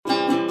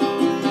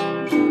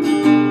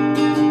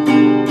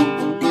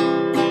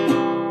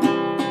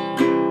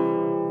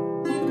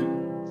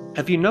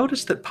Have you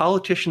noticed that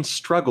politicians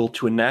struggle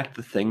to enact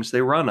the things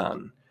they run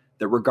on?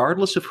 That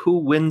regardless of who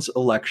wins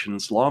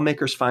elections,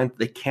 lawmakers find that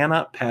they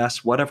cannot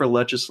pass whatever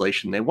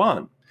legislation they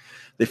want.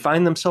 They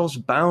find themselves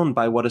bound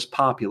by what is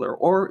popular,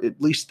 or at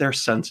least their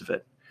sense of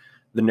it.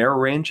 The narrow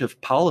range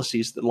of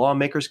policies that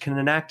lawmakers can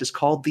enact is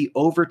called the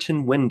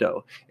Overton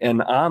window.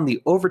 And on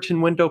the Overton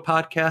Window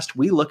podcast,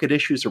 we look at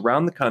issues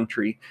around the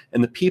country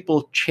and the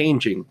people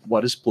changing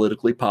what is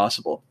politically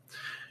possible.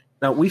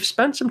 Now, we've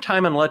spent some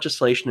time on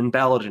legislation and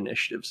ballot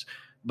initiatives,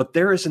 but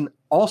there is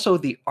also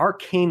the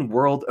arcane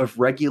world of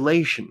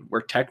regulation,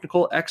 where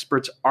technical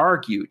experts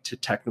argue to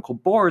technical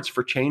boards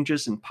for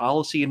changes in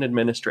policy and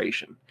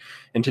administration.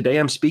 And today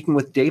I'm speaking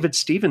with David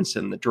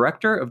Stevenson, the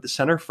director of the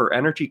Center for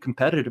Energy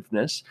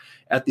Competitiveness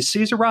at the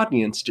Caesar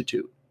Rodney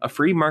Institute, a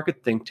free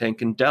market think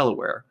tank in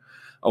Delaware.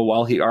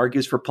 While he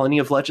argues for plenty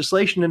of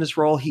legislation in his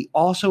role, he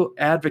also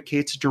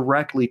advocates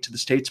directly to the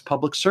state's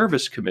Public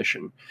Service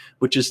Commission,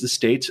 which is the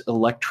state's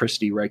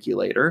electricity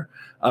regulator,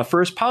 for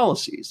his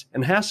policies,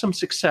 and has some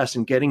success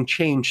in getting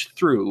change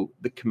through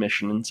the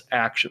commission's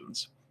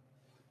actions.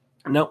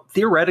 Now,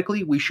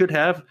 theoretically, we should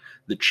have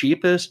the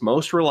cheapest,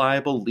 most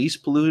reliable,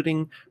 least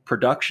polluting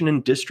production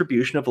and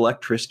distribution of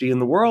electricity in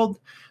the world.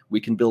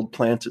 We can build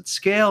plants at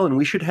scale, and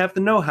we should have the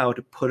know-how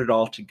to put it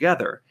all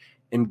together.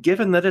 And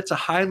given that it's a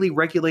highly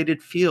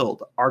regulated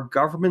field, our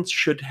governments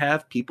should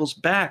have people's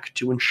back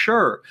to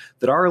ensure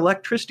that our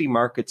electricity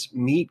markets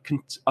meet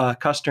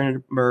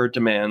customer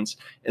demands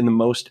in the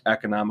most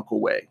economical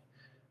way.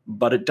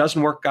 But it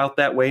doesn't work out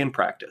that way in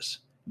practice.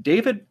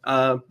 David,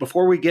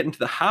 before we get into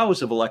the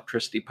hows of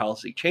electricity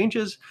policy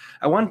changes,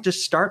 I wanted to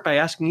start by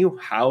asking you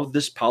how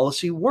this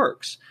policy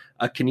works.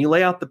 Can you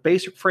lay out the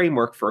basic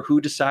framework for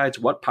who decides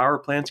what power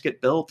plants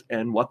get built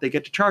and what they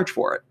get to charge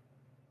for it?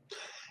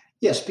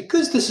 Yes,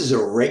 because this is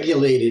a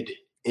regulated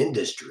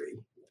industry,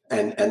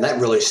 and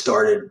that really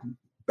started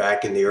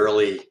back in the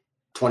early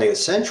 20th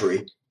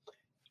century,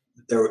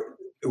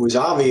 it was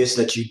obvious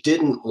that you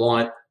didn't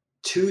want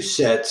two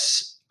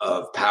sets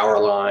of power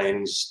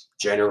lines,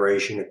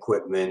 generation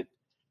equipment,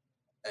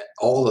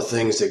 all the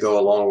things that go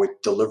along with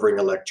delivering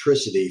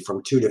electricity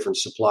from two different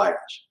suppliers.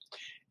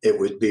 It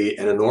would be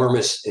an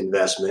enormous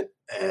investment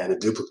and a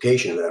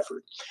duplication of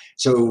effort.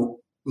 So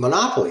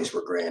monopolies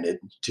were granted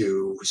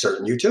to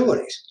certain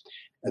utilities.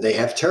 And they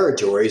have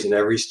territories in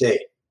every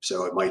state.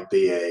 So it might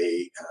be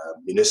a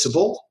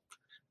municipal,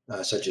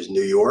 such as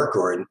New York,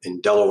 or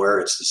in Delaware,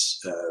 it's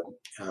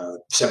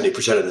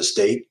 70% of the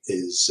state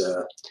is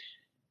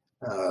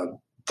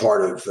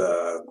part of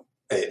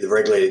the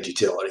regulated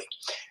utility.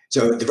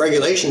 So the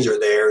regulations are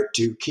there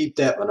to keep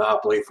that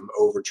monopoly from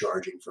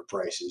overcharging for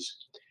prices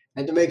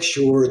and to make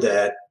sure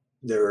that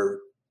they're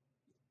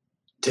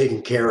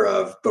taking care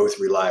of both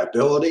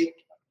reliability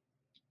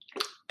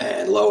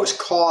and lowest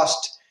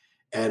cost,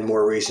 and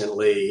more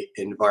recently,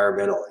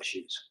 environmental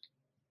issues.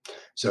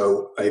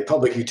 So a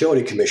public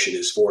utility commission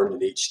is formed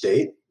in each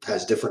state,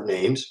 has different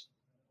names.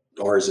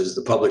 Ours is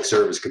the Public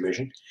Service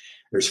Commission.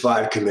 There's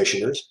 5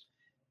 commissioners.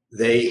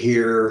 They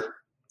hear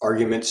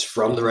arguments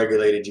from the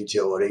regulated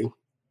utility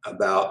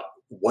about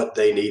what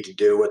they need to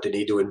do, what they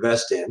need to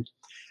invest in.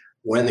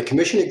 When the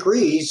commission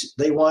agrees,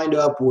 they wind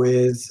up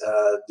with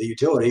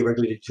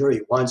regulated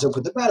utility winds up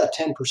with about a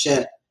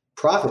 10%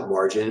 profit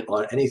margin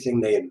on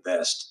anything they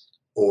invest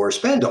or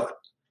spend on.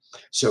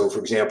 So, for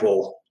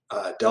example,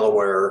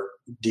 Delaware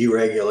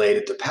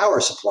deregulated the power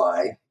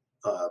supply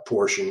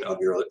portion of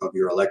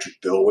your electric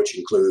bill, which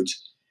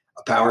includes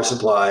a power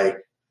supply,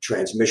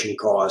 transmission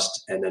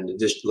cost, and then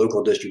the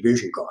local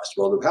distribution cost.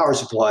 Well, the power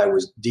supply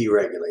was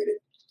deregulated.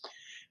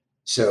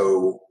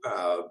 So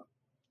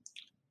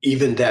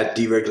even that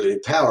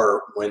deregulated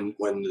power, when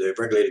the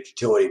regulated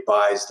utility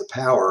buys the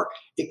power,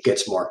 it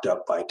gets marked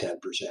up by 10%.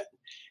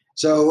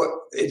 So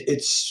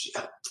it's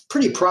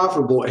pretty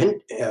profitable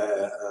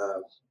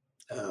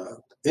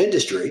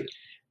industry.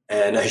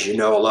 And as you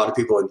know, a lot of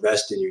people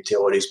invest in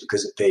utilities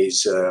because it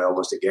pays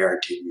almost a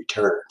guaranteed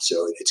return. So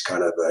it's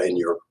kind of in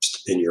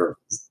your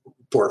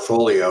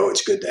portfolio,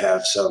 it's good to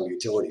have some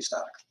utility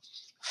stock.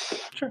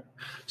 Sure.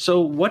 So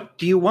what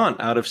do you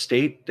want out of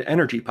state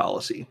energy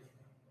policy?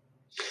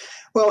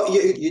 Well,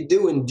 you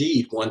do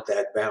indeed want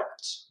that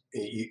balance.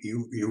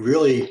 You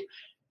really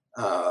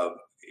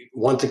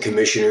want the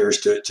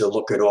commissioners to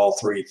look at all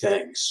 3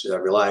 things,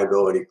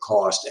 reliability,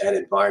 cost, and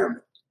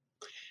environment.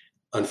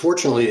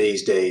 Unfortunately,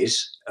 these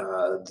days,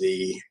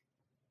 the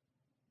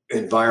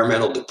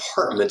environmental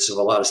departments of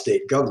a lot of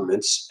state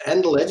governments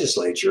and the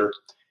legislature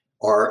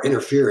are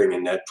interfering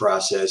in that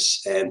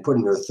process and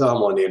putting their thumb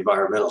on the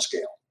environmental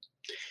scale.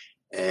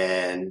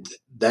 And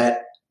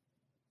that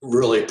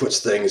really puts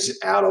things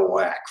out of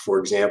whack. For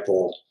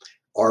example,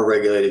 our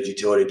regulated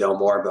utility,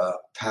 Delmarva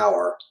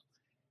Power,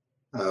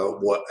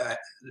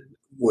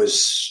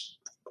 was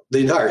the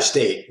entire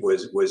state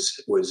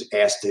was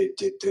asked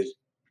to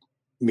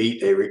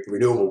meet a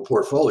renewable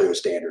portfolio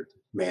standard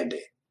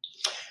mandate.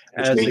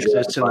 As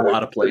exists in a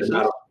lot of places.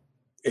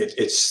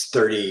 It's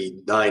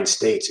 39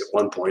 states at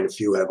one point. A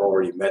few have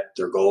already met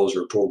their goals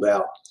or pulled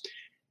out.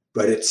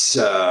 But it's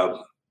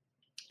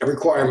a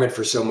requirement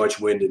for so much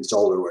wind and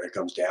solar when it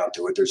comes down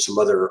to it. There's some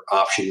other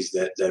options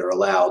that are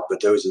allowed,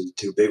 but those are the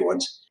two big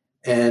ones.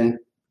 And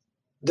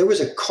there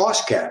was a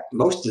cost cap.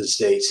 Most of the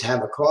states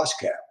have a cost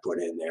cap put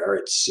in there.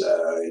 It's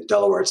in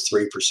Delaware, it's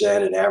 3%.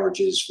 It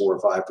averages 4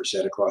 or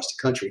 5% across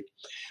the country,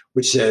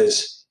 which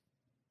says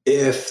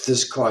if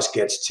this cost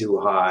gets too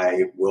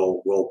high,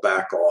 we'll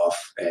back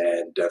off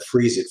and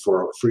freeze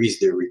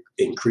the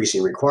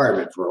increasing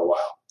requirement for a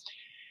while.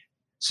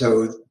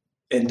 So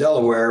in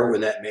Delaware,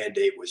 when that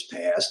mandate was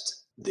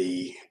passed,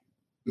 the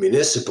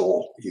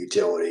municipal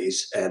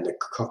utilities and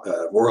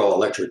the rural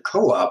electric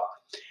co-op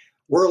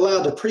were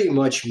allowed to pretty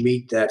much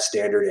meet that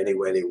standard any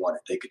way they wanted.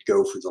 They could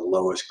go for the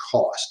lowest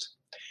cost.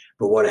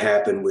 But what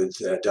happened with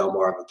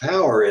Delmarva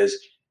Power is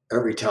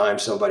every time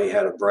somebody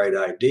had a bright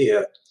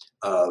idea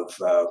of,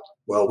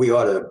 well, we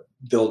ought to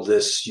build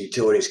this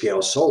utility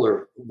scale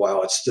solar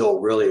while it's still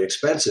really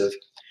expensive,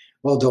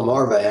 well,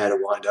 Delmarva had to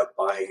wind up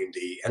buying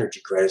the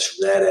energy credits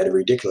from that at a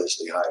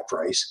ridiculously high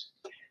price.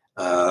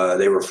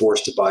 They were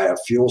forced to buy a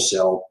fuel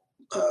cell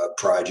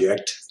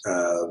project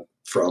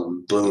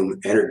from Bloom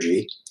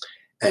Energy,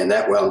 and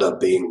that wound up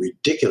being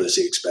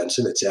ridiculously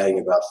expensive. It's adding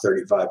about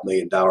 $35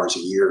 million a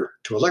year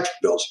to electric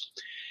bills.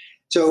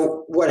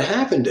 So what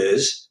happened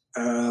is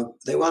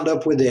they wound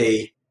up with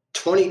a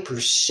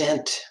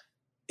 20%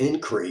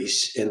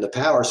 increase in the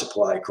power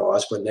supply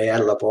cost when they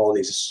added up all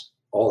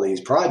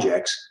these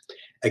projects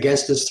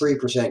against this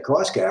 3%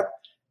 cost cap.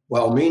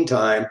 While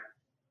meantime,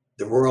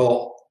 the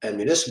rural and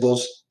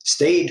municipals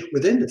stayed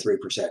within the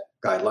 3%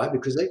 guideline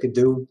because they could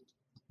do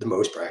the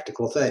most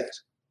practical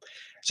things.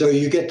 So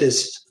you get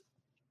this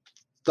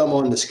thumb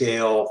on the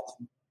scale,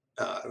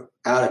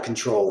 out of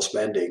control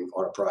spending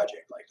on a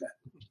project like that.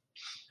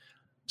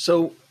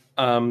 So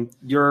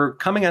you're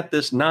coming at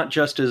this not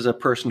just as a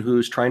person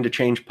who's trying to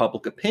change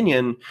public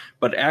opinion,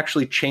 but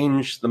actually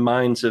change the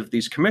minds of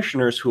these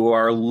commissioners who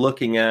are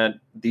looking at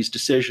these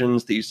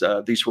decisions, these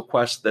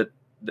requests that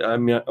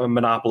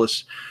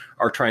monopolists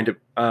are trying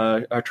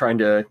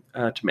to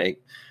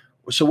make.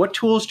 So, what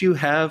tools do you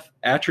have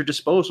at your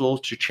disposal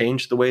to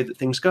change the way that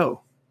things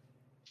go?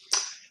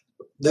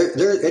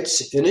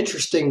 It's an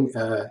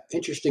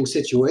interesting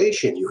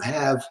situation. You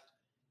have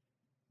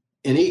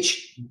in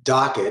each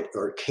docket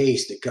or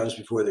case that comes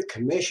before the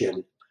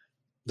commission,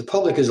 the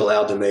public is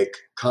allowed to make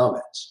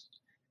comments,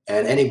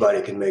 and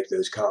anybody can make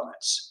those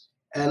comments.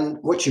 And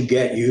what you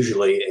get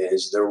usually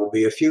is there will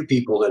be a few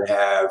people that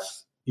have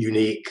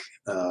unique,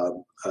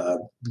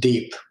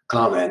 deep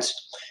comments,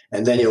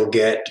 and then you'll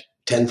get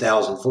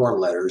 10,000 form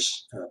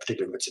letters,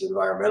 particularly if it's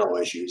environmental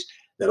issues,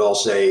 that all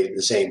say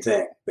the same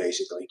thing,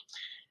 basically.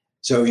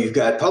 So you've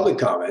got public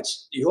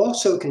comments. You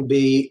also can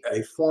be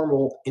a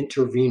formal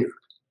intervener.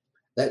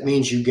 That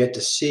means you get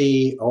to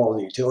see all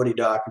the utility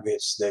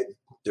documents. That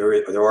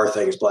there are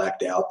things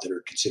blacked out that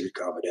are considered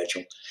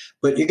confidential,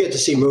 but you get to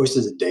see most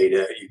of the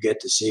data. You get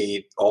to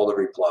see all the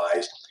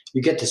replies.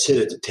 You get to sit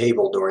at the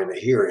table during the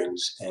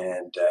hearings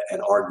and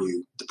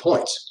argue the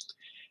points.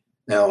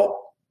 Now,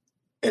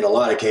 in a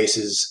lot of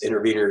cases,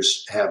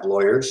 interveners have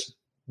lawyers.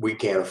 We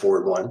can't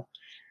afford one,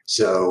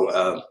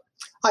 so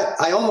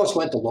I almost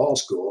went to law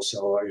school.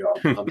 So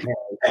I'm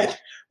handling that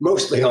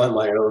mostly on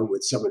my own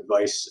with some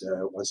advice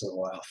once in a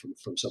while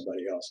from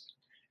somebody else.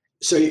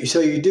 So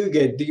you do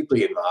get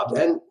deeply involved,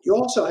 and you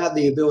also have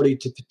the ability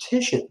to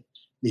petition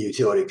the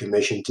utility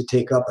commission to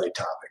take up a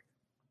topic.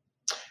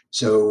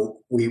 So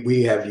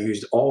we have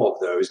used all of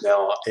those.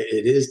 Now,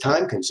 it is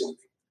time consuming.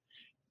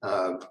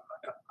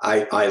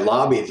 I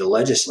lobby the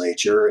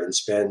legislature and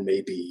spend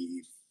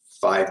maybe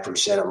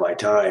 5% of my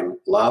time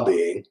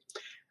lobbying,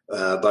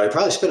 but I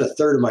probably spend a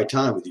third of my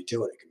time with the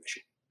utility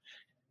commission.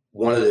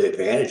 One of the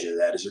advantages of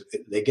that is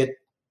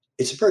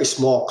it's a very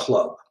small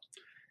club.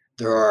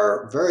 There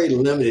are a very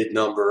limited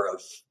number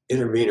of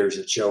interveners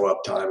that show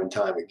up time and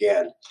time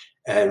again.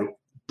 And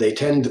they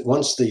tend,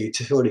 once the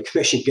utility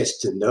commission gets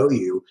to know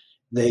you,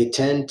 they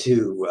tend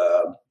to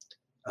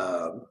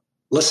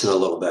listen a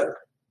little better.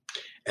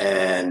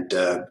 And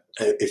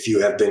if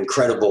you have been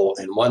credible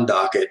in one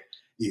docket,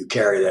 you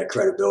carry that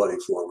credibility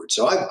forward.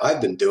 So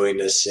I've been doing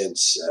this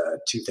since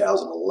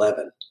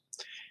 2011,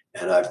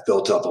 and I've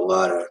built up a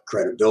lot of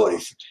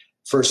credibility.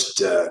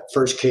 First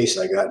case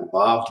I got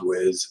involved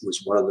with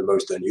was one of the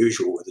most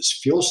unusual with this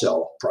fuel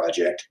cell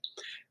project,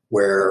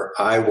 where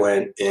I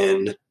went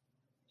in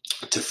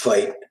to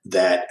fight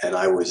that, and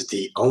I was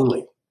the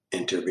only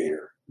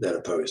intervener that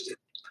opposed it.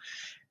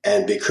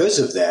 And because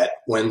of that,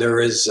 when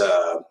there is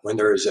a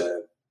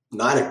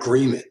not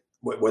agreement,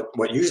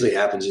 what usually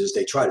happens is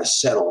they try to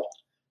settle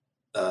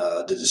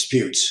the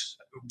disputes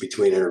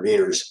between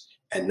interveners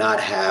and not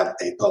have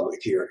a public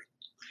hearing.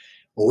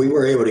 Well, we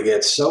were able to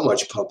get so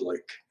much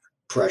public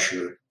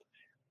pressure.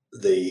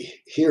 The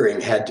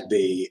hearing had to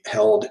be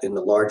held in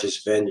the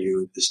largest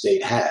venue the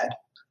state had.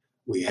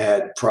 We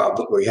had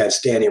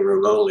standing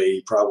room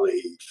only,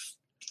 probably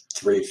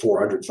 300,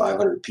 400,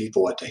 500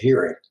 people at the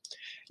hearing.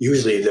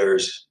 Usually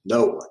there's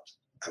no one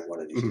at one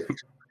of these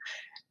hearings.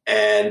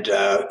 And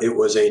it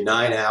was a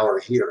 9-hour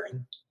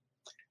hearing.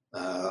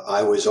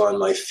 I was on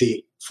my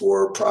feet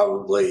for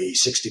probably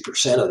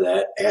 60% of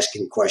that,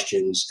 asking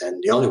questions,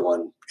 and the only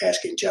one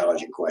asking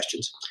challenging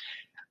questions.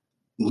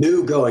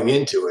 Knew going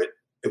into it,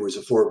 it was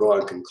a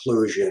foregone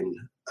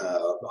conclusion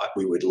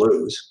we would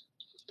lose.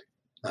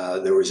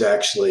 There was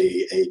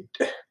actually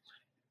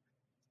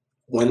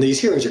when these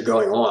hearings are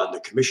going on, the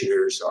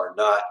commissioners are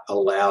not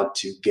allowed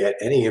to get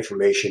any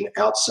information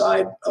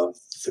outside of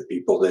the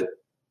people that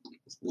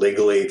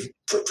legally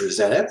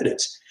present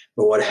evidence.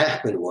 But what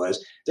happened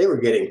was they were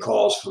getting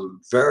calls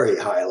from very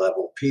high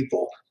level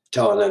people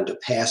telling them to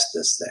pass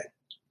this thing.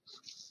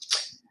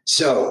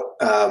 So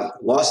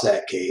lost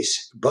that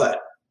case,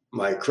 but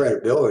my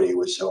credibility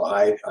was so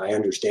high. I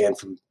understand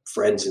from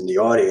friends in the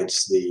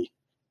audience, the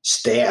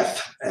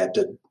staff at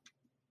the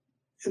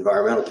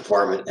Environmental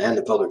Department and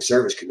the Public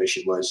Service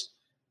Commission was,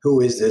 who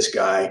is this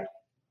guy?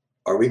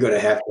 Are we going to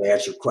have to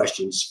answer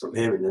questions from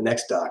him in the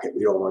next docket?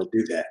 We don't want to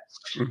do that.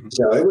 Mm-hmm.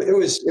 So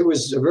it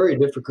was a very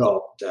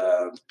difficult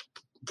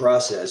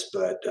process,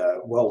 but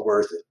well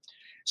worth it.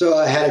 So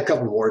I had a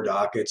couple more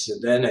dockets,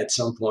 and then at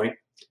some point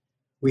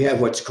we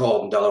have what's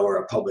called in Delaware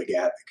a public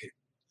advocate.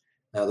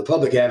 Now the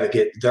public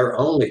advocate, their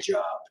only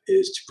job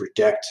is to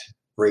protect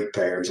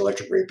ratepayers,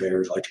 electric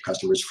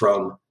customers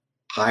from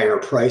higher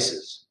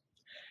prices.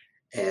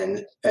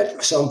 And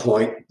at some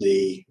point,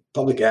 the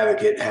public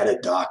advocate had a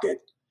docket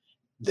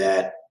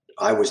that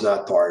I was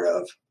not part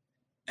of,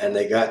 and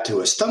they got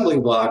to a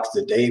stumbling block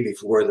the day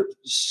before the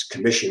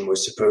commission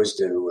was supposed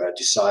to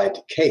decide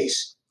the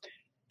case,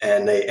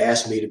 and they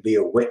asked me to be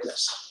a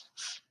witness.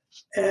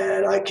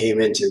 And I came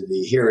into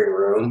the hearing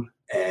room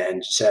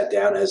and sat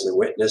down as a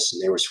witness,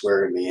 and they were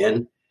swearing me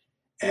in.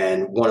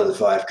 And one of the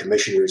 5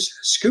 commissioners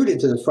scooted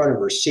to the front of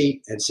her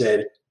seat and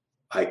said,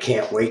 "I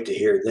can't wait to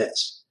hear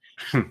this."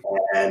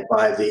 And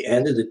by the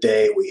end of the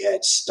day, we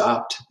had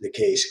stopped the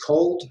case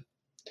cold.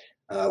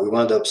 We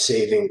wound up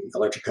saving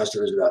electric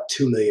customers about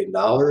 $2 million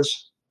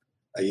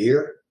a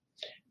year.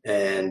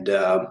 And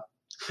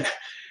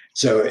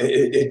so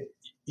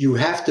you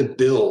have to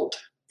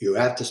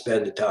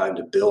spend the time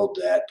to build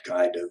that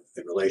kind of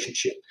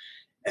relationship.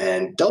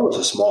 And Delaware's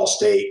a small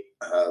state.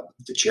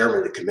 The chairman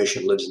of the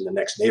commission lives in the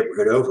next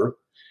neighborhood over.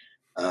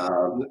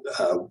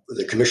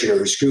 The commissioner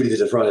who scooted to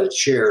the front of the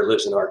chair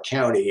lives in our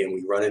county, and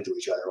we run into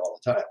each other all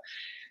the time.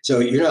 So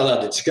you're not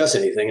allowed to discuss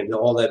anything, and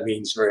all that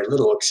means very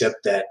little,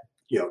 except that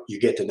you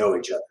get to know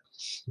each other.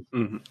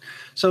 Mm-hmm.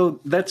 So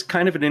that's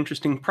kind of an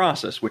interesting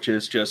process, which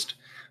is just,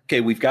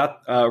 okay, we've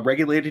got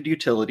regulated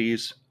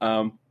utilities.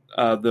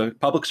 The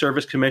Public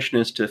Service Commission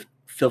is to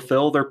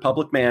fulfill their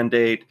public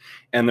mandate,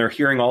 and they're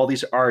hearing all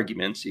these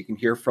arguments. You can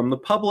hear from the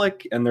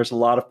public, and there's a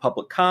lot of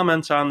public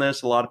comments on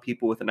this, a lot of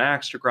people with an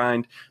axe to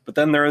grind. But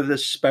then there are the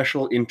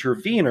special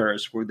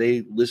interveners where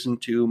they listen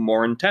to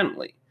more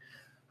intently.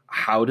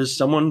 How does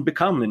someone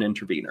become an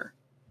intervener?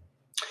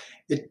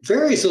 It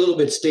varies a little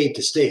bit state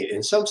to state.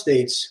 In some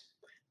states,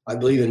 I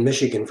believe in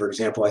Michigan, for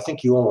example, I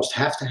think you almost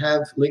have to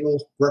have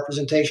legal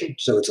representation,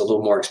 so it's a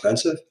little more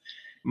expensive.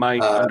 My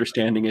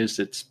understanding is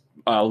it's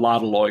a lot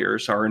of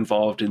lawyers are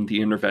involved in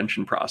the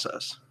intervention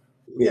process.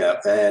 Yeah,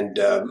 and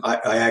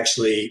I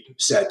actually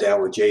sat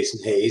down with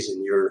Jason Hayes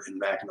in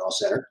Mackinac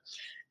Center,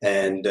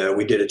 and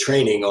we did a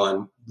training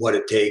on what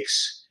it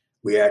takes.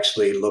 We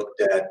actually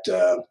looked at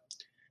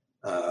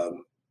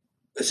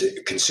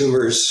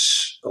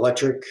Consumers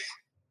Electric.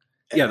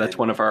 Yeah, that's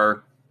one of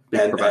our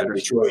big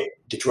providers. And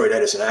Detroit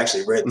Edison. I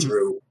actually read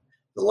through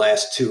the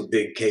last 2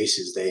 big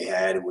cases they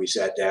had, and we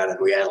sat down and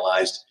we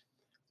analyzed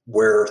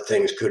where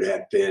things could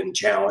have been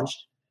challenged.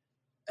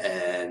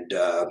 And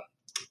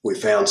we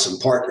found some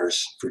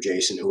partners for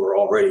Jason who were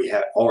already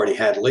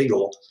had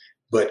legal,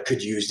 but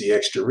could use the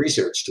extra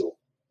research tool.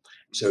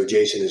 So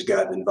Jason has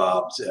gotten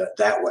involved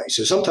that way.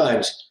 So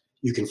sometimes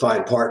you can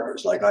find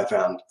partners, like I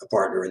found a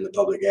partner in the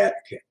public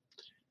advocate.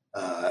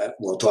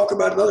 We'll talk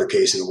about another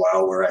case in a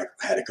while where I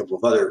had a couple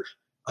of other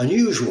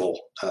unusual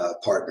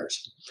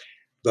partners.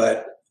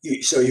 But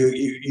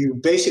you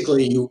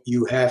basically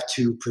have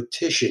to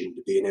petition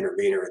to be an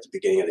intervener at the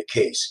beginning of the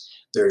case.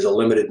 There's a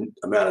limited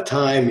amount of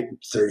time,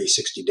 30,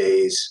 60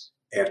 days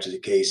after the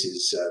case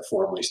is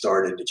formally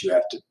started, that you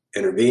have to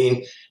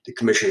intervene. The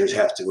commissioners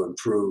have to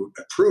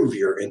approve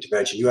your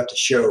intervention. You have to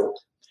show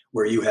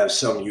where you have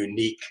some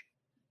unique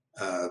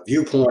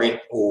viewpoint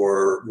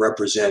or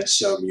represent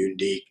some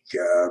unique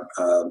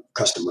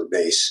customer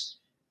base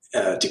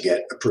to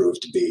get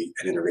approved to be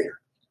an intervener.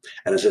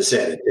 And as I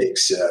said, it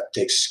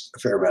takes a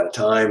fair amount of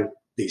time.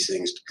 These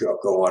things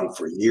go on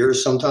for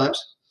years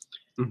sometimes.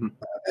 Mm-hmm.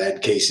 I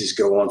had cases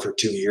go on for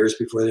 2 years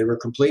before they were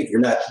complete. You're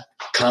not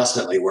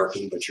constantly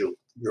working, but you're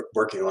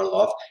working on and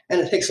off,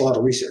 and it takes a lot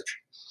of research.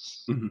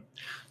 Mm-hmm.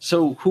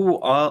 So who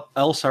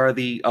else are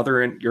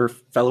your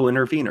fellow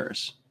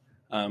interveners?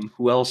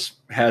 Who else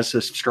has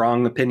a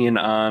strong opinion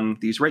on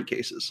these rate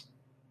cases?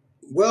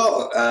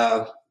 Well,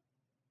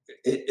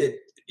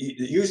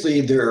 usually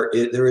there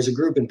is a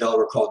group in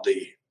Delaware called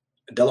the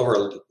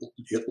Delaware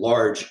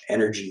Large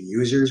Energy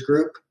Users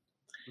Group.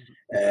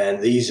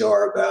 And these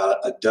are about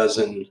a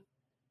dozen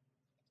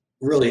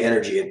really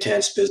energy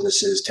intense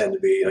businesses tend to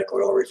be like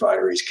oil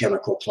refineries,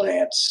 chemical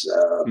plants,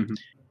 Hmm.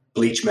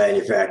 bleach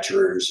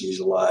manufacturers use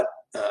a lot.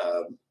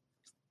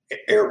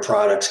 Air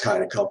products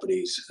kind of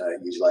companies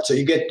use a lot. So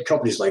you get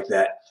companies like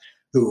that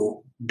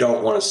who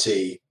don't want to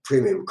see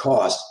premium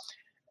costs.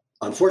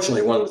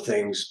 Unfortunately, one of the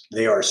things,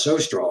 they are so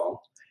strong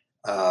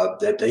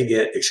that they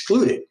get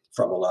excluded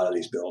from a lot of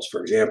these bills.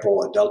 For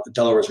example,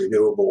 Delaware's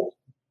renewable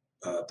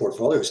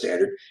portfolio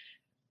standard,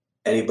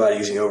 anybody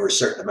using over a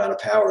certain amount of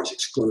power is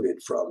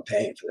excluded from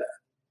paying for that.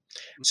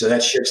 So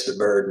that shifts the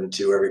burden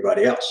to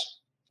everybody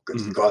else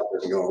because the cost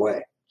doesn't go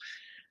away.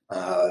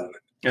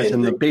 Yes,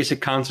 and the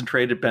basic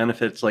concentrated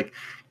benefits, like,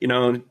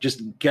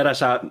 just get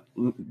us out,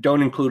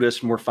 don't include us,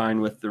 and we're fine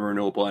with the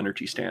renewable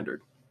energy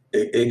standard.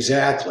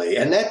 Exactly.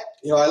 And that,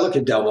 I look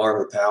at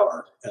Delmarva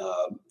Power,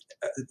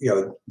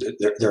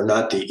 they're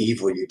not the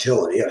evil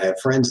utility. I have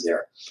friends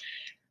there.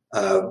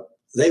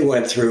 They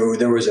went through,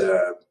 there was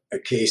a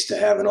case to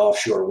have an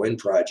offshore wind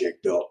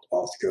project built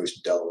off the coast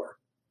of Delaware.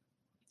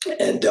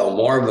 And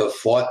Delmarva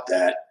fought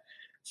that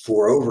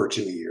for over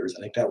 2 years.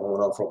 I think that one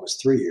went on for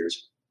almost 3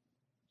 years.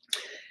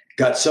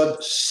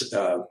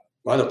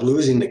 Wound up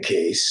losing the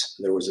case.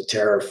 There was a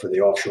tariff for the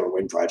offshore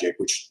wind project,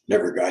 which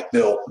never got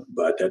built,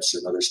 but that's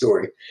another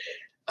story.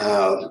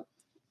 But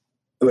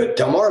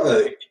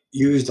Delmarva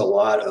used a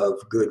lot of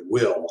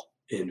goodwill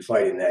in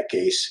fighting that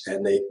case,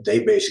 and they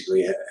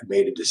basically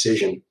made a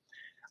decision: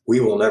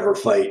 we will never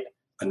fight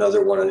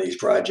another one of these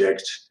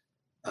projects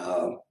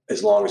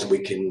as long as we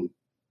can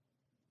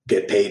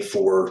get paid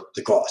for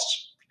the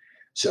costs.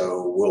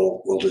 So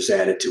we'll just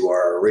add it to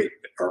our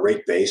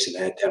rate base and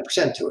add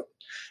 10% to it.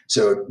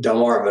 So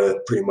Delmarva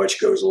pretty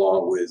much goes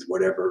along with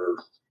whatever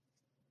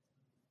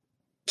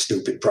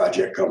stupid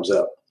project comes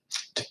up,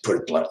 to put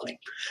it bluntly,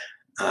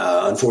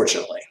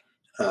 unfortunately.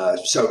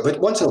 But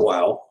once in a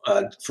while,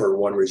 for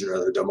one reason or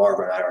another,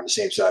 Delmarva and I are on the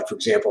same side. For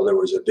example, there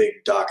was a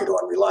big docket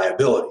on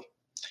reliability,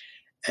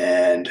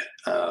 and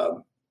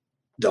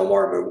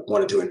Delmarva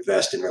wanted to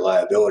invest in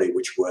reliability,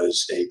 which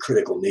was a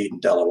critical need in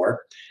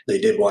Delaware. They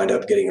did wind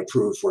up getting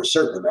approved for a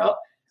certain amount.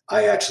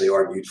 I actually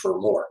argued for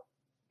more,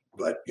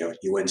 but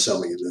you win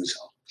some, you lose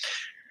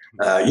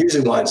some.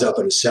 Usually winds up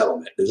in a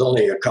settlement. There's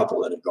only a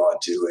couple that have gone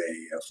to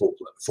a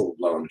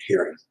full-blown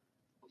hearing.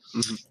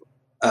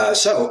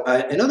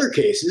 Mm-hmm. In other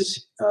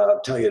cases,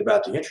 I'll tell you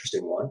about the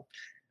interesting one.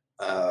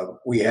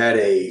 We had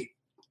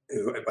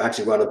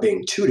actually wound up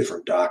being two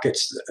different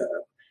dockets.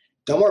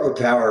 Delmarva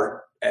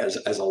Power, as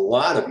a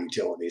lot of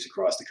utilities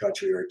across the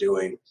country are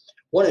doing,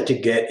 wanted to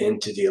get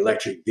into the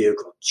electric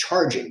vehicle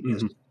charging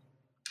business. Mm-hmm.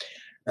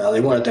 Now,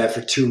 they wanted that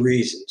for two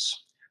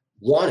reasons.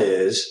 One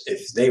is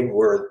if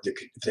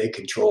they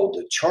controlled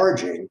the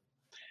charging,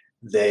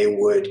 they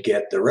would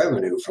get the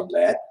revenue from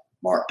that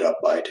marked up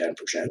by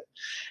 10%.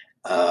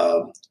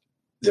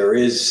 There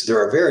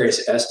are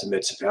various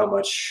estimates of how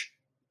much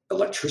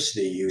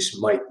electricity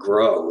use might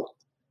grow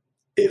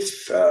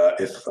if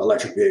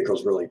electric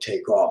vehicles really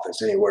take off.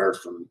 It's anywhere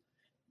from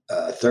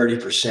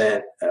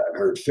 30%. I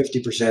heard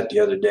 50% the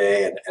other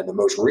day, and the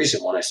most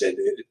recent one I said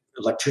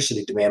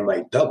electricity demand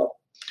might double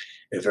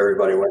if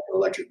everybody went to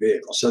electric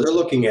vehicles. So they're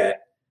looking at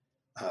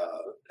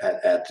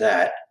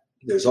that.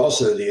 There's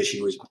also the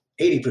issue is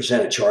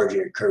 80% of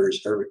charging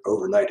occurs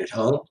overnight at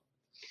home,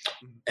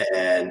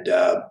 and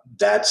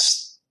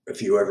that's,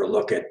 if you ever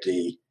look at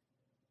the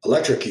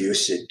electric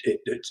use,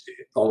 it's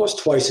almost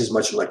twice as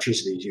much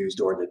electricity is used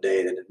during the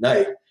day than at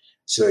night.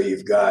 So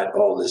you've got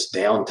all this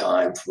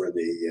downtime for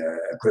the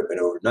equipment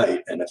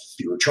overnight, and if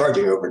you were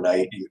charging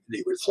overnight,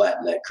 you would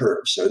flatten that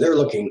curve. So they're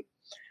looking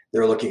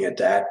at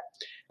that.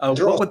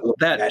 What would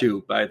that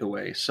do, by the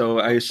way? So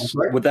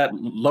would that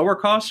lower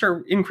costs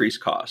or increase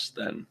costs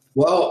then?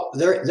 Well,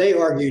 they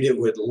argued it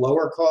would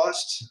lower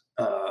costs.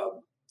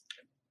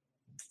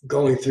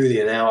 Going through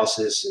the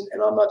analysis,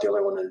 and I'm not the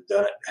only one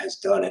that has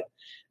done it,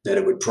 that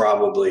it would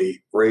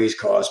probably raise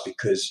costs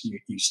because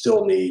you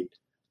still need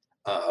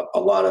a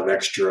lot of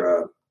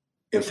extra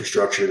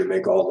infrastructure to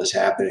make all this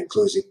happen,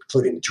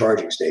 including the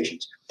charging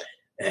stations.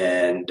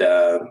 And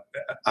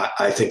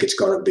I think it's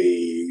going to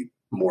be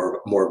more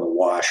of a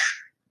wash.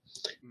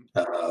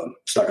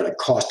 It's not going to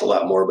cost a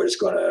lot more, but it's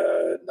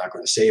not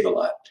going to save a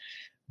lot.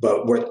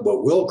 But what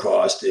will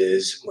cost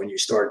is when you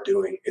start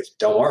doing, if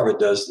Delmarva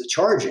does the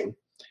charging,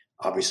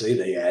 obviously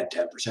they add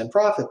 10%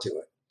 profit to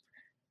it.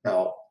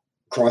 Now,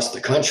 across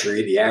the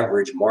country, the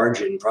average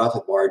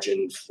profit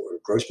margin for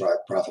gross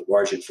profit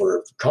margin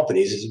for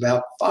companies is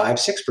about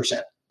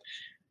 5-6%.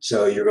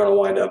 So you're going to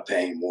wind up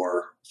paying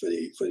more for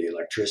the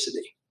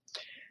electricity.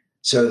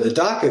 So the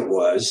docket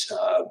was,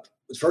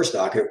 the first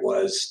docket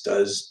was,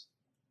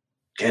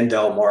 can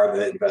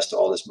Delmarva invest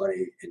all this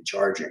money in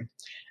charging?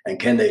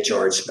 And can they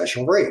charge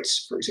special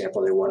rates? For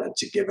example, they wanted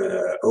to give it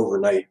an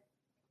overnight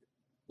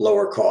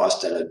lower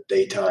cost and a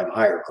daytime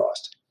higher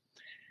cost.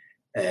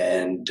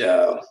 And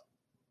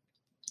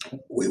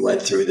we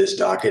went through this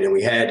docket, and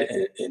we had,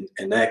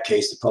 in that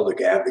case, the public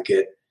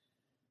advocate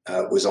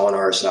was on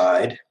our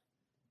side.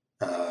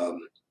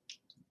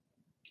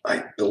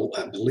 I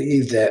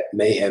believe that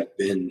may have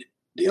been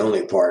the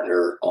only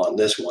partner on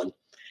this one.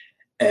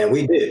 And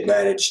we did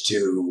manage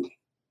to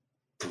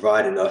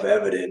provide enough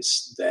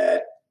evidence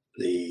that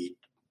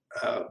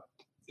Delmarva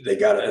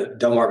got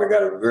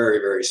a very,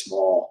 very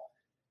small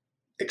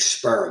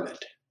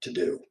experiment to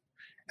do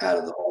out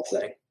of the whole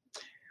thing.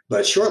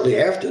 But shortly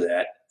after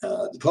that,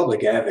 the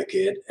public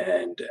advocate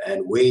and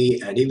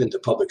we and even the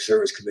Public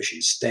Service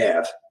Commission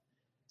staff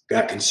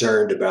got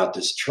concerned about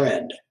this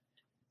trend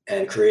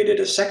and created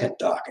a second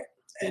docket.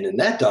 And in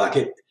that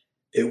docket,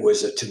 it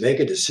was to make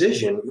a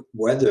decision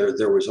whether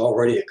there was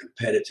already a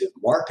competitive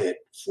market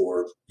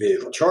for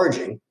vehicle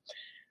charging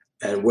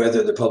and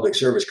whether the Public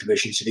Service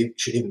Commission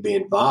should even be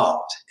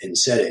involved in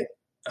setting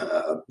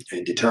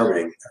and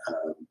determining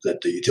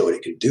that the utility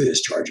can do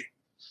this charging.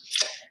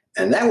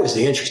 And that was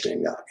the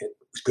interesting docket,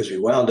 because we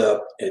wound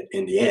up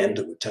in the end,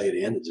 I will tell you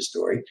the end of the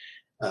story,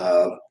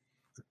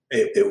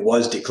 it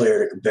was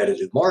declared a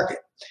competitive market.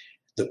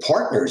 The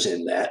partners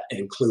in that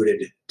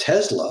included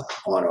Tesla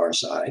on our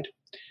side,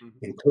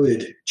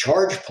 included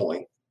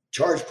ChargePoint.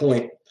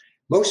 ChargePoint,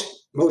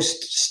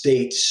 most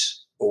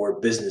states or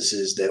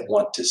businesses that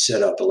want to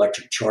set up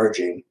electric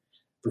charging,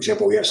 for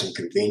example, we have some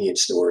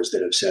convenience stores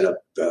that have set up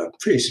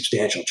pretty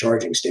substantial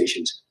charging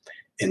stations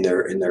in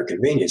their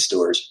convenience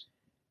stores.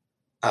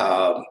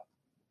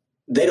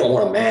 They don't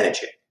want to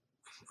manage it.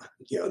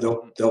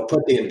 They'll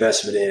put the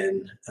investment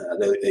in.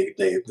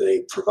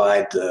 They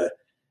provide the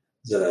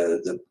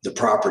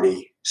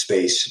property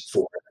space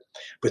for it,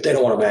 but they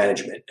don't want to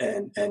manage it.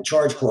 And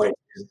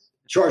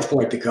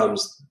ChargePoint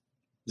becomes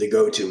the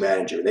go-to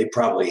manager. They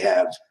probably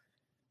have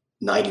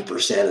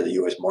 90% of the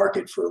U.S.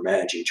 market for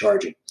managing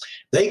charging.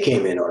 They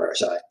came in on our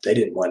side. They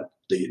didn't want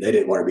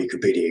to be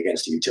competing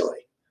against the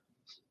utility.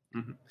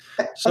 Mm-hmm.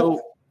 So,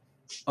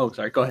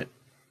 sorry. Go ahead.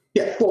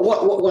 Yeah,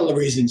 well, one of the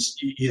reasons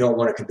you don't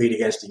want to compete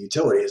against the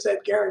utility is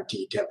that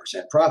guaranteed 10%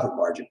 profit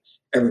margin.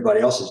 Everybody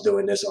else is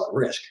doing this on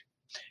risk.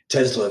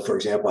 Tesla, for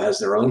example, has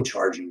their own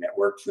charging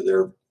network for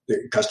their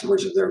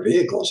customers of their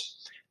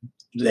vehicles.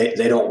 They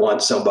don't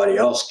want somebody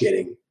else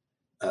getting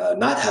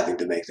not having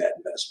to make that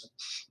investment.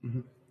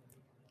 Mm-hmm.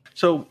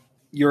 So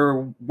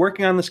you're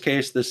working on this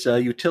case. This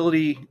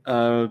utility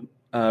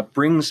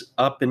brings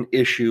up an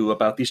issue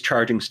about these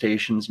charging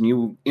stations, and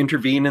you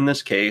intervene in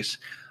this case.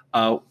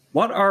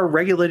 What are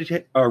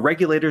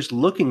regulators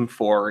looking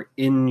for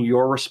in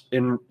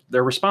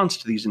their response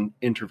to these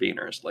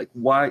interveners? Like,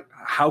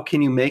 how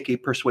can you make a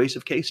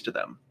persuasive case to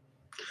them?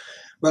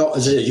 Well,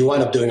 as you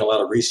wind up doing a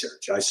lot of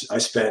research. I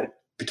spent,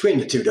 between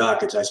the two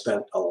dockets, I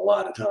spent a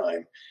lot of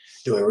time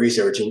doing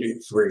research. And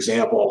for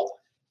example,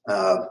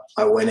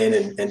 I went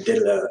in and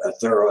did a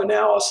thorough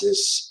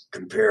analysis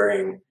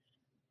comparing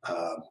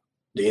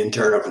the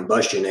internal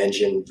combustion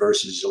engine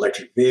versus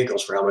electric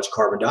vehicles for how much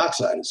carbon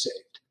dioxide is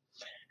saved.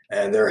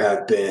 And there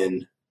have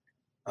been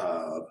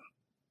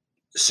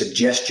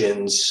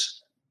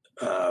suggestions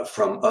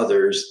from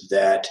others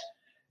that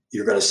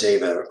you're going to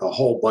save a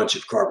whole bunch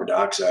of carbon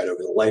dioxide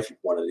over the life of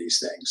one of these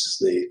things.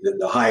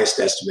 The highest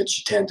estimates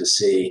you tend to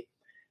see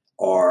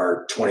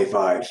are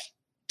 25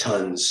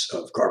 tons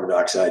of carbon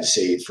dioxide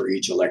saved for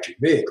each electric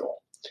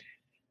vehicle.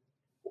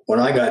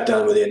 When I got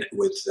done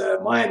with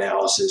my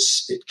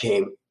analysis, it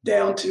came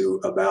down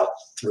to about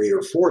 3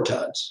 or 4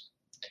 tons.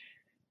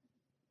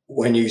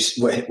 When you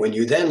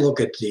then look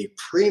at the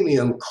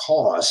premium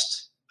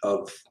cost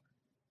of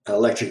an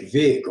electric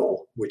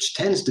vehicle, which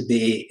tends to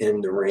be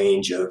in the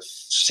range of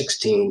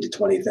 $16,000 to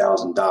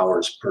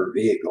 $20,000 per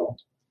vehicle,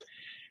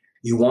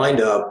 you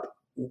wind up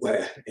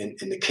in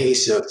the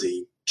case of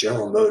the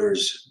General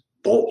Motors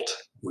Bolt,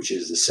 which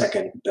is the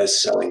second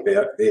best-selling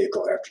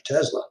vehicle after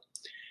Tesla.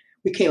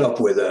 We came up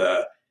with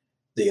the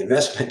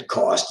investment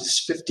cost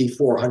is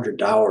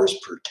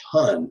 $5,400 per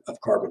ton of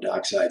carbon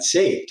dioxide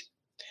saved.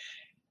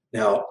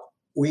 Now,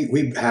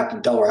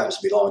 Delaware happens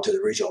to belong to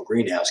the Regional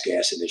Greenhouse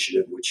Gas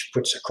Initiative, which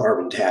puts a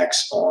carbon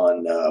tax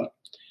on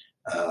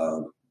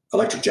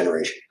electric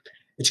generation.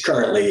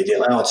 The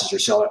allowances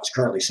it's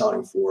currently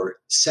selling for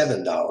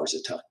 $7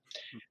 a ton.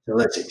 So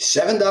let's see,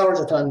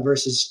 $7 a ton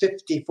versus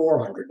 $5,400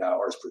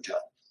 per ton.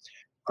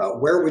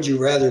 Where would you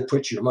rather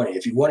put your money?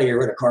 If you want to get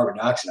rid of carbon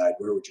dioxide,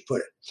 where would you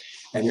put it?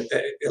 And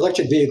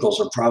electric vehicles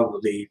are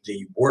probably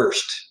the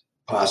worst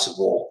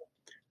possible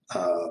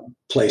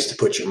place to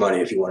put your money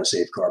if you want to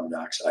save carbon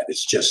dioxide.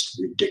 It's just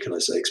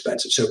ridiculously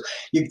expensive. So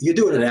you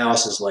do an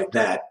analysis like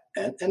that,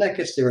 and that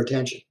gets their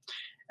attention.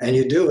 And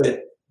you do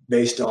it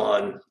based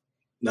on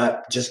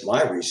not just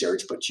my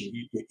research, but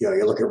you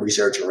look at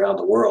research around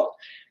the world.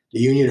 The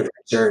Union of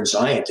Concerned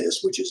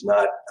Scientists, which is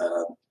not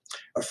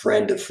a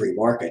friend of free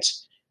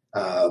markets,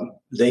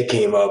 they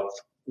came up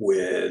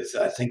with,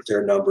 I think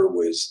their number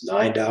was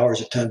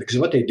 $9 a ton, because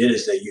what they did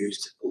is they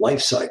used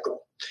life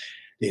cycle.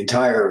 The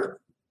entire,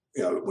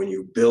 when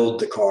you build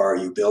the car,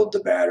 you build the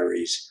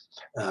batteries,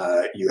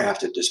 you have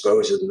to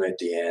dispose of them at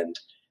the end.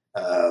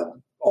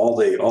 All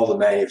the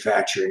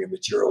manufacturing and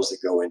materials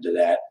that go into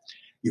that,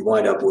 you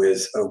wind up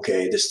with,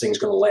 okay, this thing's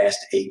going to last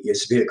 8 years.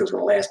 This vehicle's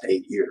going to last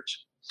 8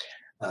 years.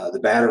 The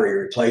battery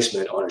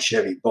replacement on a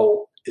Chevy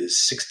Bolt is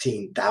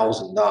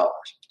 $16,000.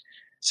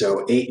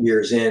 So 8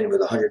 years in with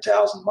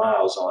 100,000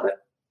 miles on it,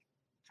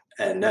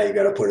 and now you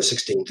got to put a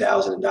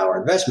 $16,000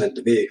 investment.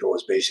 The vehicle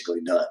is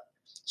basically done.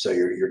 So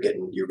you're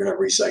going to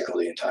recycle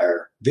the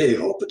entire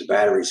vehicle, but the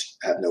batteries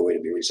have no way to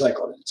be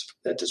recycled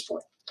at this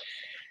point.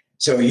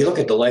 So you look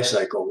at the life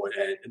cycle,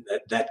 and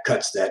that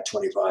cuts that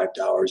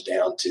 $25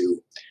 down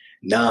to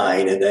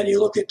 $9, and then you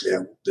look at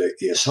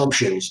the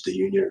assumptions the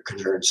Union of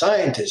Concerned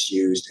Scientists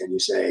used, and you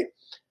say,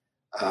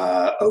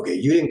 okay,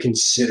 you didn't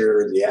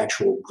consider the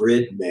actual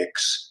grid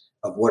mix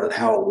of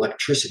how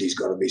electricity is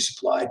going to be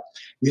supplied.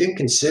 You didn't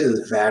consider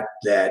the fact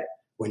that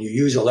when you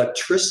use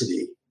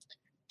electricity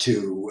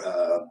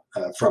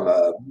from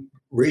a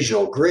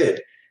regional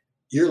grid,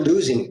 you're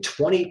losing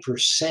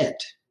 20%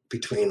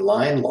 between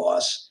line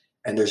loss,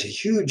 and there's a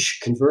huge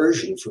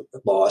conversion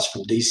loss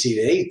from DC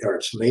to AC,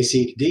 or from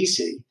AC to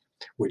DC,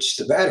 which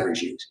the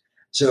batteries use.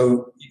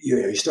 So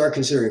you start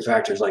considering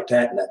factors like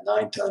that, and that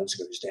 9 tons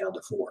goes down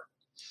to 4.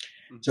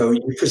 So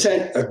you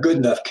present a good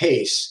enough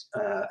case,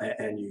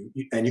 and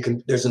you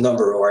can. There's a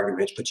number of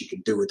arguments, but you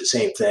can do the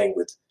same thing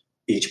with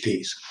each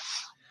piece.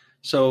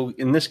 So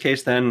in this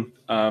case, then,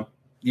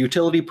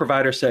 utility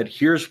provider said,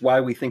 "Here's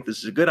why we think this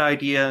is a good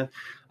idea."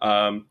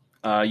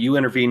 You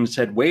intervened and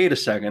said, "Wait a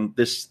second,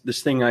 this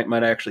thing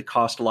might actually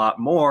cost a lot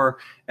more."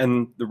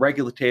 And the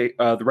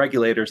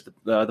regulators,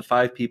 the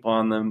 5 people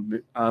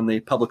on the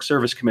Public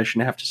Service Commission,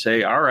 have to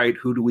say, "All right,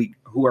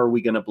 who are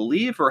we going to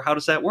believe, or how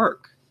does that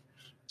work?"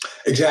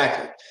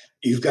 Exactly.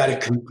 You've got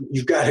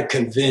to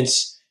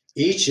convince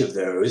each of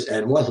those,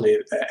 and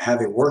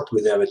having worked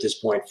with them at this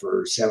point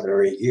for 7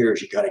 or 8 years,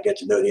 you kind of get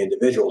to know the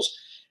individuals,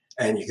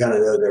 and you kind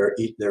of know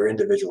their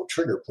individual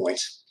trigger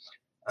points.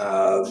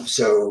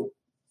 So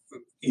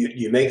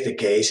you make the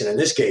case, and in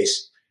this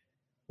case,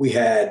 we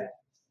had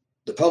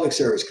the Public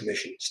Service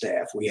Commission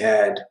staff, we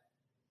had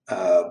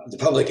the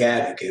public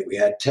advocate, we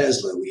had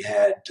Tesla, we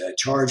had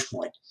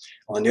ChargePoint.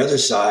 On the other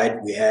side,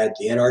 we had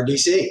the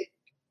NRDC,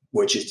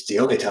 which is the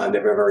only time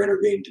they've ever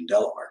intervened in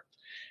Delaware.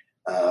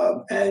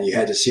 And you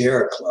had the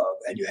Sierra Club,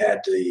 and you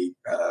had the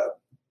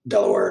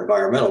Delaware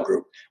Environmental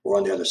Group were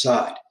on the other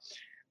side.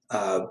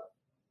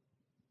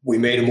 We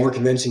made a more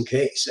convincing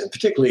case, and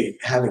particularly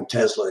having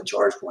Tesla and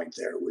ChargePoint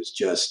there was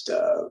just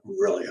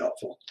really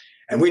helpful.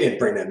 And we didn't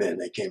bring them in;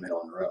 they came in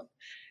on their own.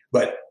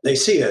 But they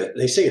see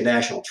a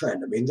national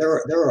trend. I mean,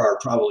 there are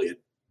probably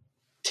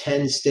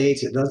 10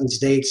 states, a dozen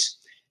states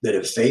that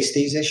have faced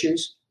these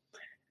issues.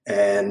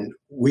 And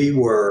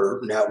we're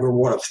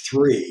one of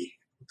 3.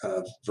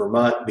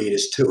 Vermont beat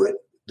us to it.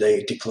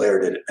 They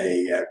declared it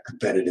a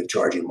competitive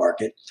charging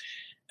market.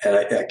 And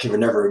I can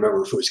never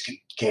remember if it was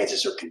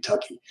Kansas or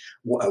Kentucky.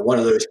 One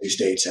of those 2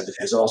 states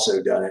has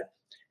also done it.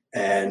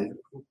 And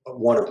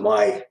one of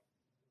my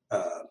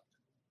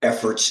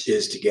efforts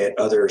is to get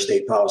other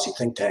state policy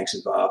think tanks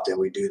involved, and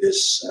we do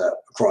this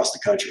across the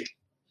country.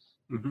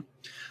 Mm-hmm.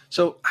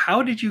 So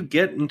how did you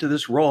get into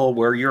this role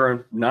where you're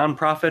a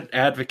nonprofit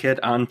advocate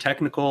on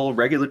technical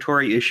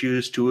regulatory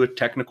issues to a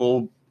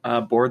technical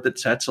board that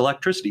sets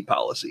electricity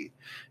policy?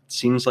 It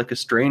seems like a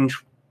strange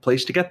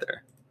place to get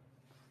there.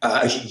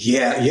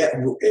 Yeah,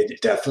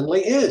 it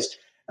definitely is.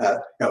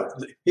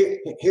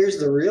 Here's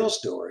the real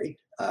story.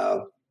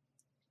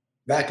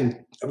 Back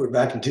in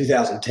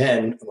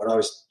 2010, when I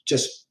was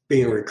just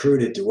being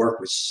recruited to work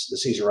with the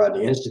Cesar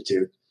Rodney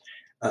Institute,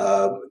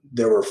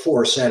 there were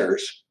 4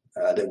 centers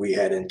that we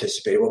had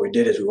anticipated. What we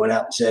did is we went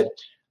out and said,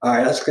 all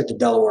right, let's look at the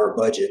Delaware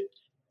budget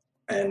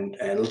and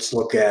let's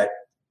look at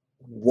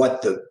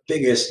what the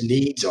biggest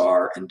needs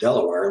are in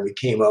Delaware. And we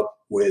came up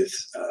with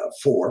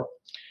 4.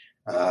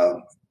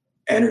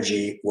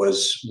 Energy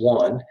was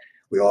one.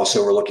 We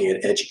also were looking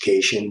at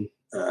education,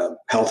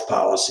 health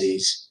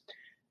policies,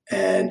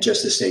 and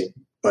just the state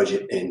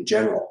budget in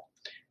general.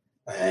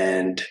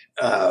 And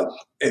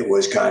it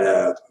was kind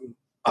of,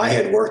 I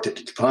had worked at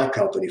the DuPont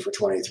company for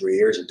 23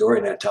 years, and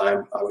during that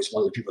time, I was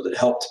one of the people that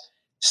helped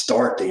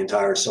start the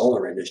entire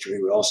solar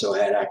industry. We also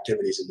had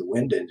activities in the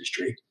wind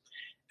industry,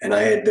 and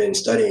I had been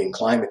studying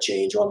climate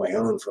change on my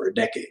own for a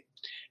decade.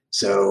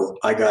 So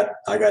I got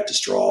the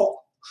straw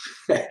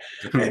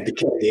and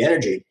became the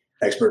energy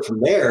expert.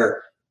 From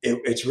there,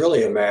 it's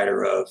really a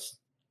matter of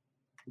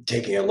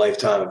taking a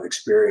lifetime of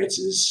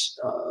experiences.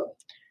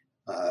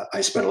 I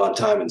spent a lot of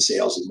time in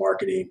sales and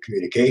marketing and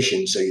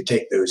communication. So you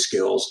take those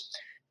skills,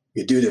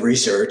 you do the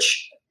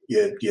research,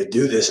 you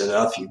do this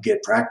enough, you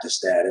get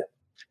practiced at it.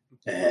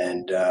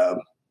 And,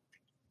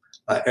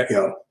 at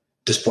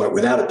this point,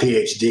 without a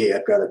PhD,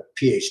 I've got a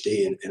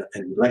PhD in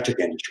the electric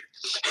industry.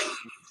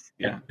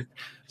 Yeah.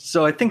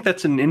 So I think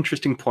that's an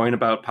interesting point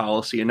about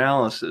policy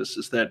analysis,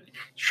 is that,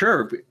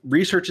 sure,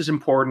 research is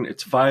important.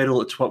 It's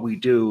vital. It's what we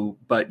do.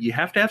 But you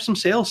have to have some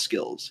sales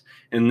skills.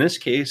 In this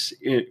case,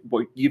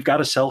 you've got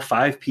to sell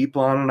 5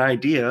 people on an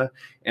idea,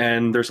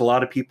 and there's a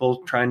lot of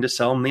people trying to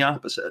sell them the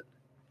opposite.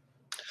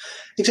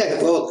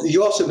 Exactly. Well,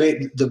 you also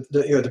made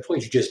the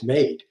point you just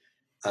made.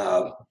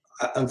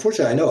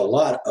 Unfortunately, I know a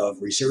lot of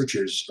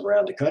researchers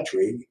around the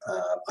country.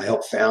 I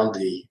helped found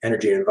the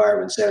Energy and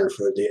Environment Center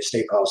for the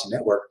State Policy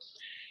Network.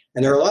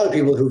 And there are a lot of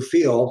people who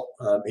feel,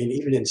 and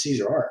even in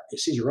Cesar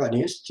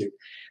Rodney Institute,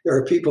 there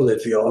are people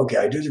that feel, okay,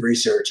 I do the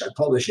research, I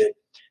publish it,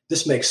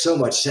 this makes so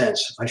much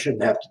sense. I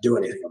shouldn't have to do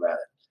anything about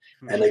it.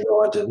 And they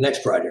go on to the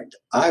next project.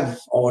 I've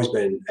always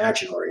been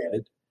action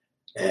oriented,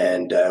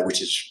 and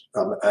which is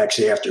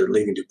actually after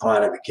leaving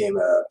DuPont, I became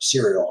a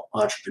serial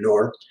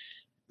entrepreneur.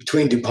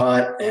 Between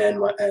DuPont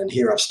and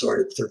here, I've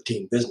started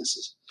 13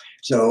 businesses.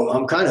 So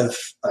I'm kind of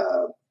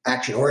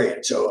action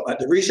oriented. So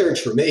the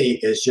research for me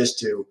is just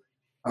to,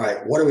 all right,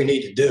 what do we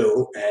need to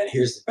do? And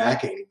here's the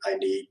backing I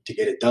need to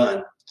get it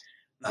done.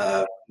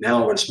 Now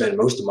I'm going to spend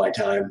most of my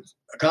time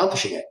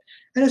accomplishing it.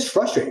 And it's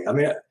frustrating. I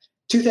mean,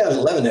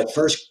 2011, that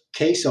first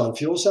case on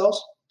fuel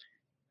cells,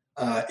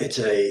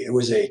 it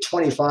was a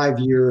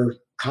 25-year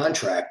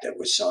contract that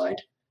was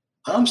signed.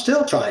 I'm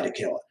still trying to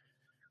kill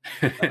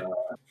it.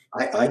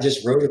 I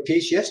just wrote a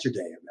piece yesterday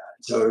about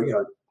it. So,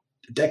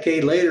 a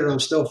decade later, I'm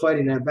still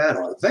fighting that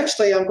battle.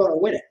 Eventually, I'm going to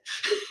win it.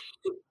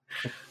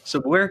 So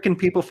where can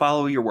people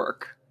follow your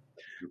work?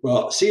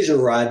 Well,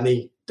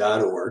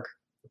 CaesarRodney.org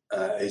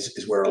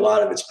is where a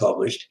lot of it's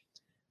published.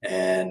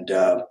 And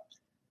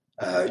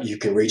you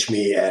can reach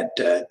me at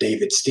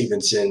David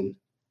Stevenson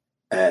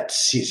at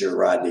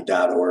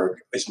CaesarRodney.org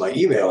is my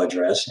email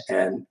address.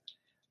 And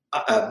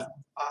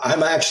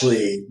I'm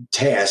actually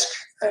tasked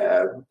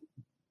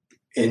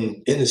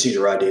in the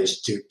Caesar Rodney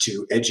Institute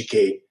to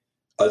educate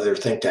other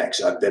think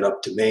tanks. I've been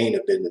up to Maine,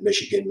 I've been to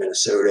Michigan,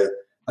 Minnesota,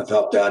 I've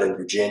helped out in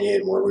Virginia,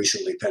 and more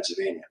recently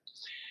Pennsylvania.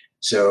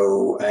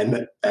 So,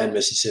 and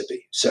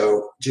Mississippi.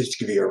 So just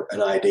to give you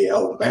an idea,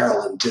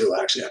 Maryland too,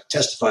 actually. I've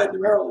testified in the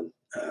Maryland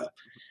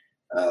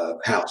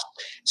House.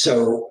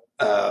 So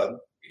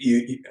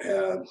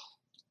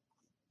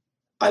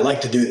I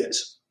like to do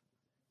this.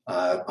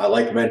 I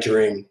like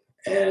mentoring,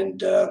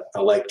 and I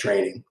like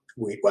training.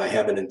 I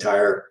have an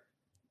entire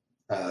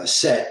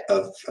set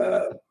of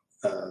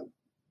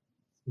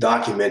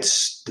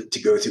documents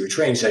to go through a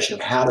training session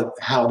of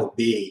how to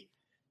be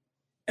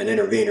an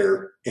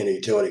intervener in a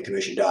utility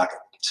commission docket.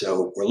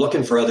 So we're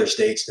looking for other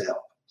states to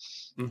help.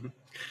 Mm-hmm.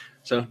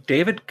 So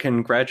David,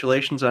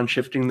 congratulations on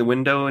shifting the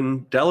window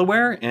in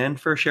Delaware and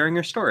for sharing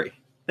your story.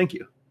 Thank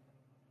you.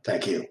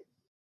 Thank you.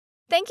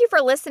 Thank you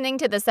for listening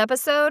to this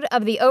episode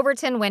of The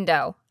Overton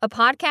Window, a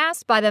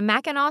podcast by the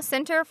Mackinac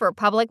Center for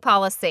Public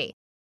Policy.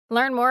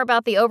 Learn more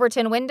about the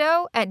Overton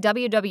Window at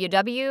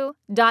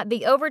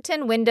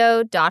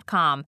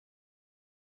www.theovertonwindow.com.